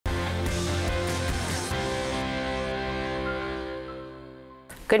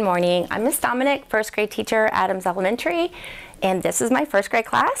Good morning. I'm Miss Dominick, first grade teacher at Adams Elementary, and this is my first grade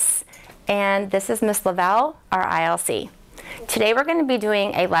class, and this is Miss Lavelle, our ILC. Today we're going to be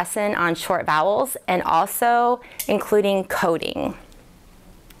doing a lesson on short vowels and also including coding.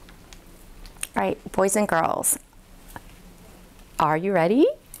 All right, boys and girls, are you ready?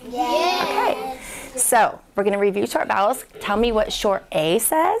 Yes. Okay, so we're going to review short vowels. Tell me what short A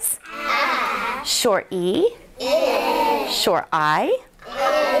says. Short E. Short I.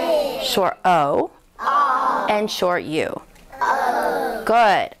 Short O. And short U.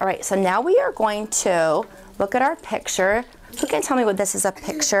 Good. All right, so now we are going to look at our picture. Who can tell me what this is a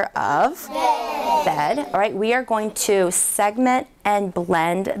picture of? Bed. All right, we are going to segment and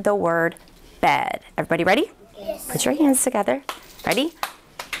blend the word bed. Everybody ready? Yes. Put your hands together. Ready?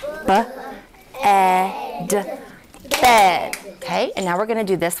 B-ed. Bed. Okay, and now we're going to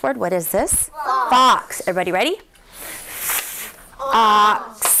do this word. What is this? Fox. Everybody ready?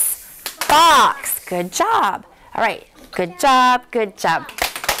 Ox. Fox. Good job. All right. Good job. Good job.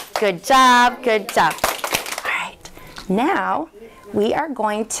 Good job. Good job. All right. Now we are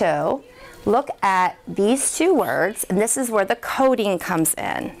going to look at these two words, and this is where the coding comes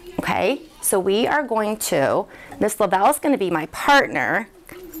in. Okay. So we are going to, Miss Lavelle is going to be my partner,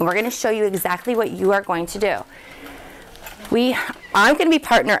 and we're going to show you exactly what you are going to do. I'm going to be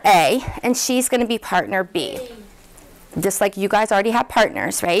partner A, and she's going to be partner B. Just like you guys already have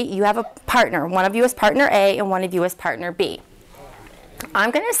partners, right? You have a partner. One of you is partner A, and one of you is partner B. I'm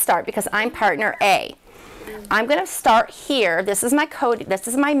going to start because I'm partner A. I'm going to start here. This is my code. This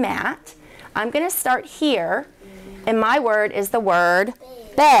is my mat. I'm going to start here, and my word is the word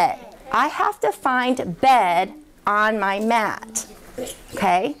bed. I have to find bed on my mat.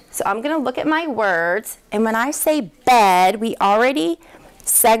 Okay, so I'm going to look at my words, and when I say bed, we already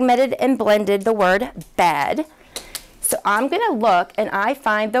segmented and blended the word bed. So I'm going to look, and I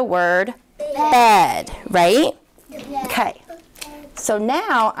find the word bed, right? Okay, so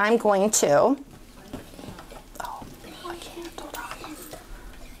now I'm going to, oh, I can't, hold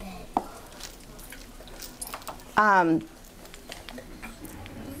on.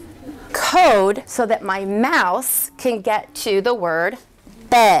 Code so that my mouse can get to the word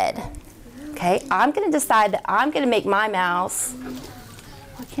bed. Okay, I'm going to decide that I'm going to make my mouse.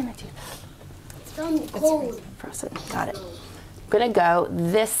 Why can't I do that? It's cold. Frozen. Got it. I'm going to go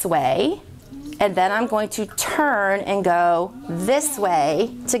this way, and then I'm going to turn and go this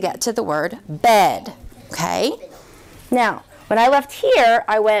way to get to the word bed. Okay? Now, when I left here,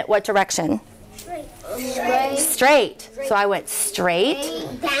 I went what direction? Straight. Straight. So I went straight,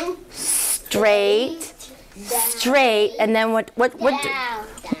 straight, straight, and then what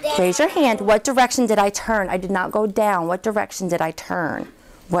raise your hand. What direction did I turn? I did not go down. What direction did I turn?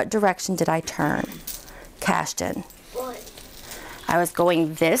 What direction did I turn? Cashton. I was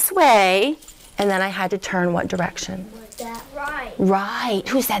going this way, and then I had to turn what direction? Right. Right.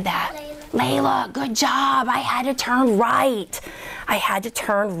 Who said that? Layla. Good job. I had to turn right. I had to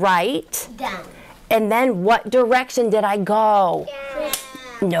turn right. Down. And then what direction did I go?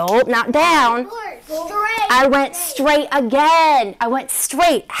 Nope, not down. Straight. I went straight again. I went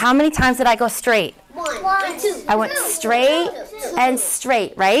straight. How many times did I go straight? One, two. I went straight and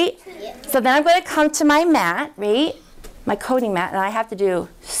straight, right? So then I'm going to come to my mat, right? My coding mat, and I have to do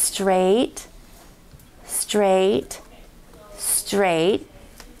straight, straight, straight,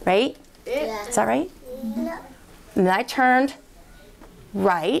 right? Yeah. Is that right? No. And then I turned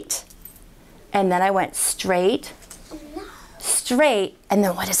right, and then I went straight, straight, and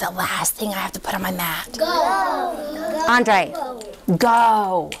then what is the last thing I have to put on my mat? Go. Andre,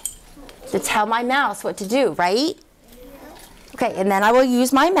 go. To tell my mouse what to do, right? Okay, and then I will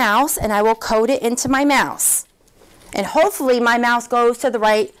use my mouse, and I will code it into my mouse. And hopefully my mouse goes to the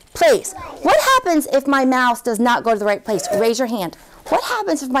right place. What happens if my mouse does not go to the right place? Raise your hand. What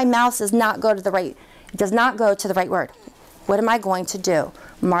happens if my mouse does not go to the right word? What am I going to do?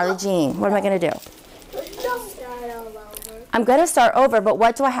 Marley Jean, what am I going to do? I'm going to start over, but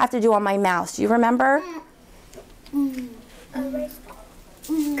what do I have to do on my mouse? Do you remember?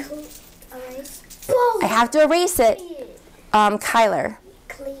 I have to erase it. Kyler.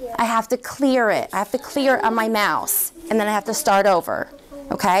 I have to clear it. I have to clear it on my mouse, and then I have to start over.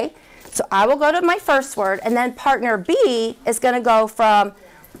 Okay? So I will go to my first word, and then partner B is going to go from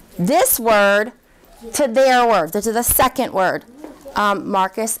this word to their word, to the second word.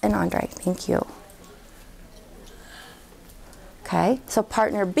 Marcus and Andre, thank you. Okay, so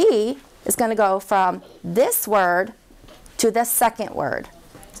partner B is going to go from this word to the second word.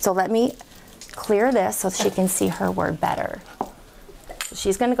 So let me clear this so she can see her word better.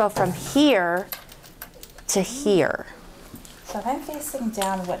 She's going to go from here to here. So if I'm facing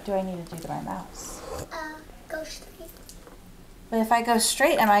down, what do I need to do to my mouse? Go straight. But if I go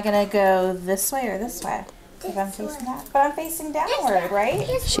straight, am I going to go this way or this way? If I'm facing that? But I'm facing downward, right?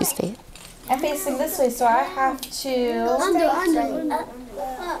 She's feet. I'm facing this way, so I have to... Under.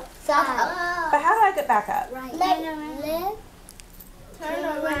 But how do I get back up? Right. Left. Turn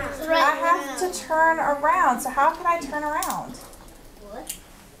around. I have to turn around, so how can I turn around? What?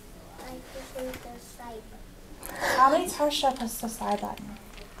 Like this is the side. How many times should I press the side button?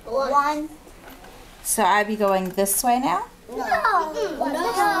 One. So I'd be going this way now? No.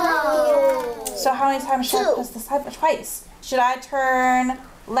 So how many times should I press the side button? Twice. Should I turn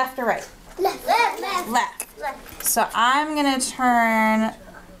left or right? Left. Left. So I'm going to turn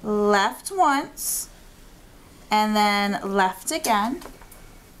left once, and then left again.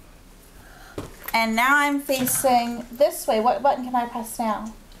 And now I'm facing this way. What button can I press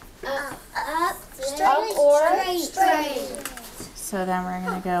now? Up. Up or? Straight. So then we're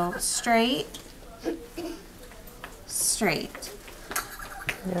going to go straight, straight.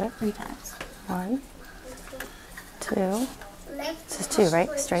 Yeah. 3 times. 1, 2. This is 2, right?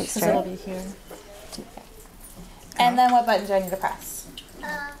 Straight, So it'll straight. be here. And then what button do I need to press?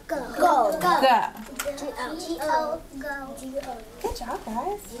 Go. Go. G-O. Go. Good job,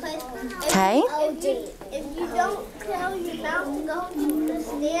 guys. Okay. If you don't tell your mouth to go to the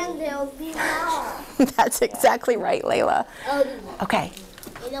stand, there'll be more. That's exactly right, Layla. Okay.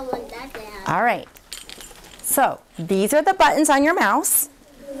 You don't want that to happen. All right. So these are the buttons on your mouse.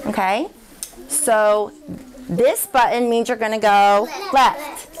 Okay. So this button means you're going to go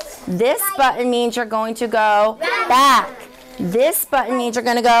left. This button means you're going to go back. This button means you're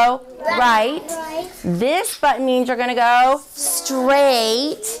going to go right. This button means you're going to go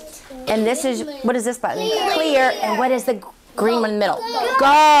straight. And this is, what is this button? Clear. And what is the green one in the middle?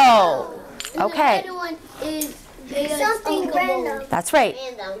 Go. Okay. The other one is something random. That's right.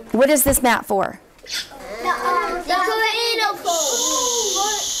 What is this mat for? The tornado pole.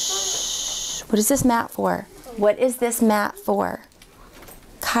 What is this mat for? What is this mat for?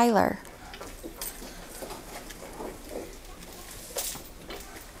 Kyler.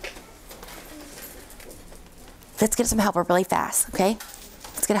 Let's get some helper really fast, okay?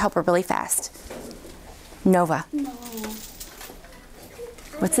 Let's get a helper really fast. Nova. No.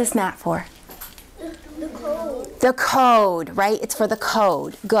 What's this mat for? The code. The code, right? It's for the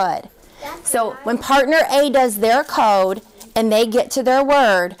code. Good. So when partner A does their code and they get to their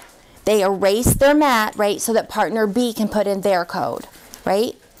word, they erase their mat, right, so that partner B can put in their code,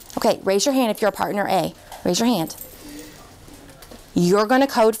 right? Okay, raise your hand if you're a partner A. Raise your hand. You're going to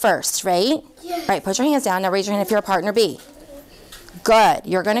code first, right? Yeah. Right, put your hands down. Now raise your hand if you're a partner B. Good.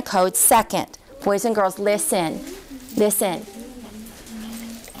 You're going to code second. Boys and girls, listen. Listen.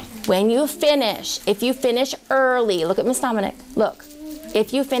 When you finish, if you finish early, look at Miss Dominick. Look.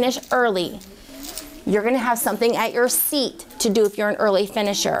 If you finish early, you're going to have something at your seat to do if you're an early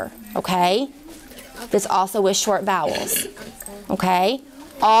finisher, okay? This also is short vowels, okay?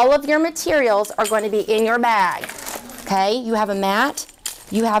 All of your materials are going to be in your bag, okay? You have a mat,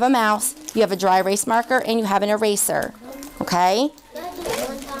 you have a mouse, you have a dry erase marker, and you have an eraser, okay?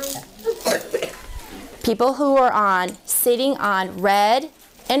 People who are sitting on red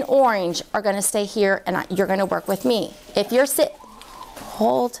and orange are going to stay here, and you're going to work with me. If you're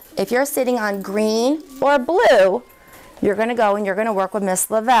If you're sitting on green or blue, you're going to go and you're going to work with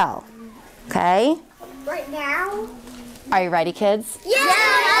Miss Lavelle. Okay? Right now? Are you ready, kids? Yeah!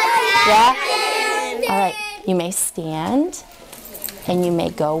 Yeah? All right. You may stand and you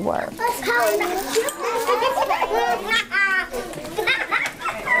may go work.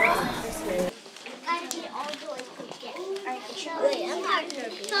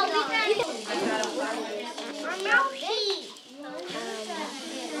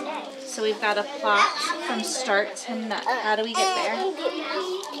 So we've got a plot from start to nut. How do we get there?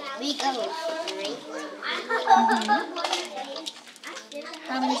 We go.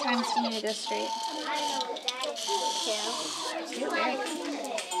 How many times do you need to go straight? Two. Very good.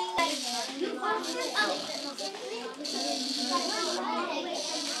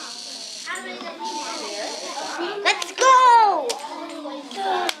 Let's go!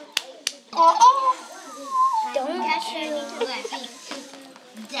 Oh! Don't catch me.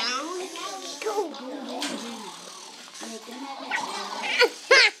 Down. Go.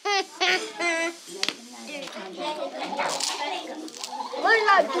 What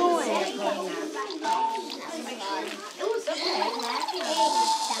are you doing?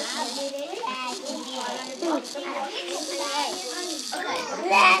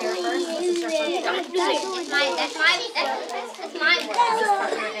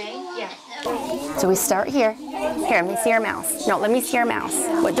 So we start here. Here, let me see your mouse. No, let me see your mouse.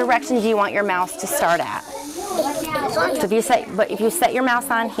 What direction do you want your mouse to start at? So if you set your mouse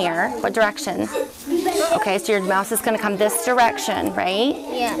on here, what direction? Okay, so your mouse is going to come this direction, right?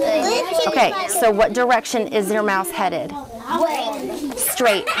 Yeah. Okay, so what direction is your mouse headed?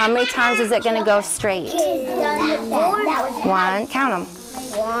 Straight. How many times is it going to go straight? 1. Count them.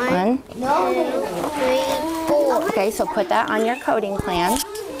 1, 2, 3, 4. Okay, so put that on your coding plan.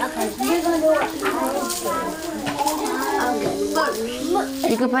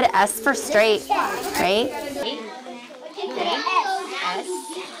 You can put an S for straight, right? S.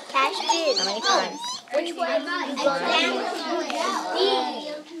 How many times? Which one? 2,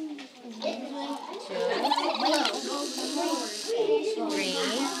 3,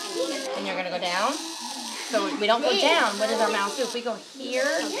 and you're going to go down. So we don't go down. What does our mouse do? If we go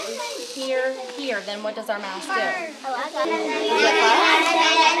here, here, here, then what does our mouse do? You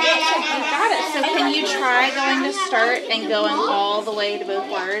got it. So can you try going to start and going all the way to both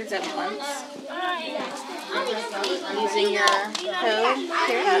words at once? Using your code.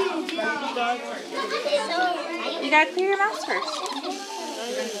 Clear it up. You got to clear your mouse first.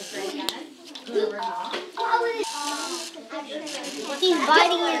 He's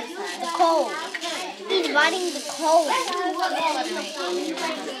biting the cold. He's biting the cold.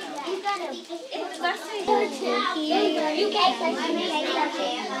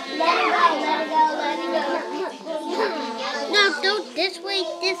 No, don't this way,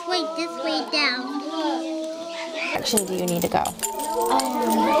 down. What direction do you need to go?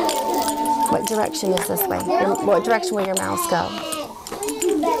 What direction is this way? What direction will your mouse go?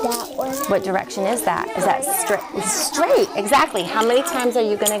 That one. What direction is that? Is that straight? Straight, exactly. How many times are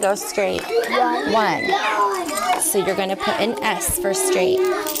you going to go straight? 1. So you're going to put an S for straight.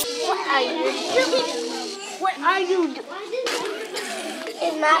 What are you doing? What are you doing?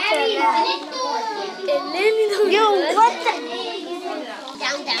 It's not for that. Yo, what the?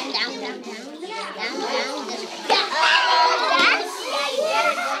 Down.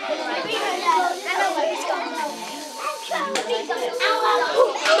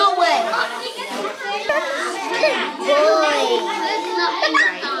 No way.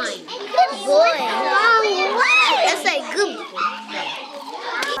 Good boy. That's a good boy.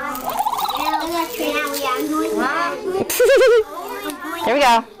 There we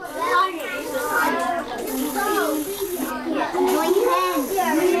go.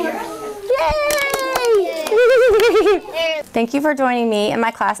 Yay! Thank you for joining me in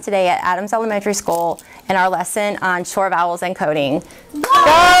my class today at Adams Elementary School in our lesson on short vowels and coding.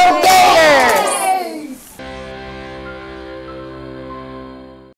 Go Gators!